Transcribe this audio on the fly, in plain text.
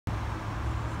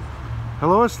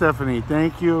Hello, Esthefany.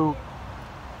 Thank you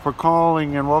for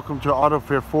calling and welcome to Auto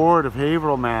Fair Ford of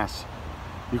Haverhill, Mass.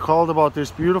 You called about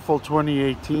this beautiful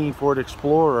 2018 Ford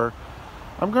Explorer.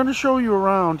 I'm going to show you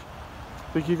around.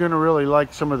 I think you're going to really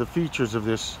like some of the features of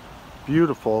this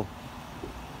beautiful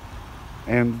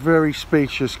and very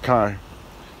spacious car.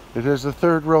 It has a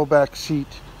third row back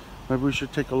seat. Maybe we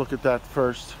should take a look at that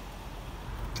first.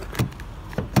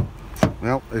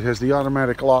 Well, it has the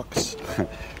automatic locks.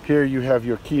 Here you have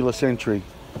your keyless entry.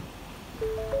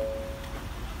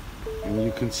 And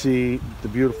you can see the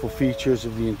beautiful features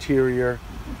of the interior,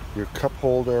 your cup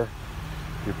holder,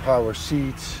 your power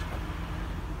seats,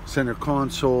 center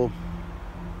console.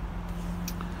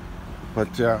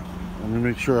 But let me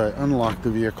make sure I unlock the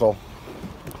vehicle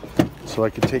so I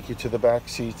can take you to the back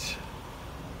seats.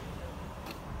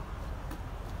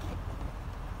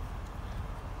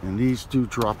 And these do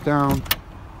drop down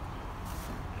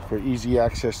for easy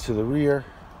access to the rear.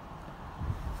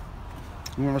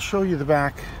 I'm going to show you the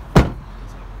back.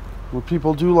 What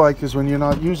people do like is when you're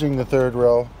not using the third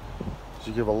row, is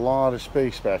you give a lot of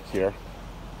space back here.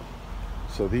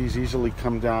 So these easily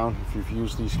come down if you've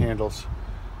used these handles.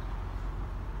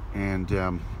 And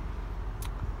you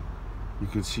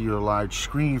can see your large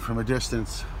screen from a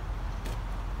distance.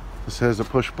 This has a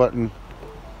push button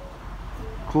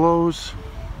close.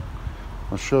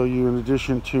 I'll show you, in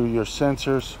addition to your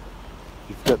sensors,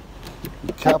 you've got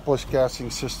the capless gassing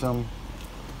system.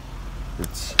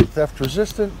 It's theft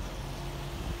resistant.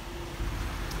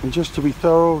 And just to be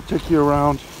thorough, take you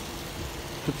around,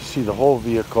 get to see the whole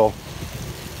vehicle.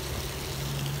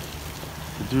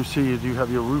 You do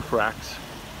have your roof racks.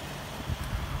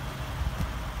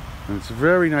 And it's a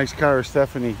very nice car,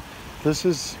 Esthefany. This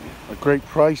is a great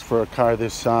price for a car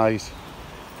this size.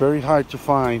 Very hard to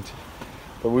find,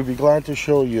 but we'd be glad to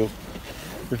show you.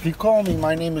 If you call me,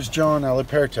 my name is John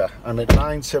Aliperta. I'm at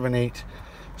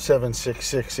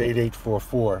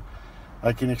 978-766-8844.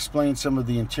 I can explain some of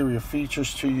the interior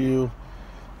features to you,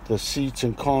 the seats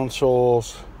and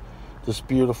consoles, this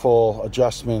beautiful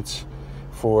adjustments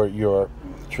for your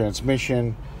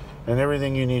transmission, and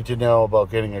everything you need to know about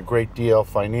getting a great deal,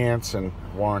 finance, and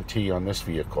warranty on this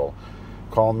vehicle.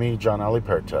 Call me, John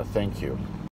Aliperta. Thank you.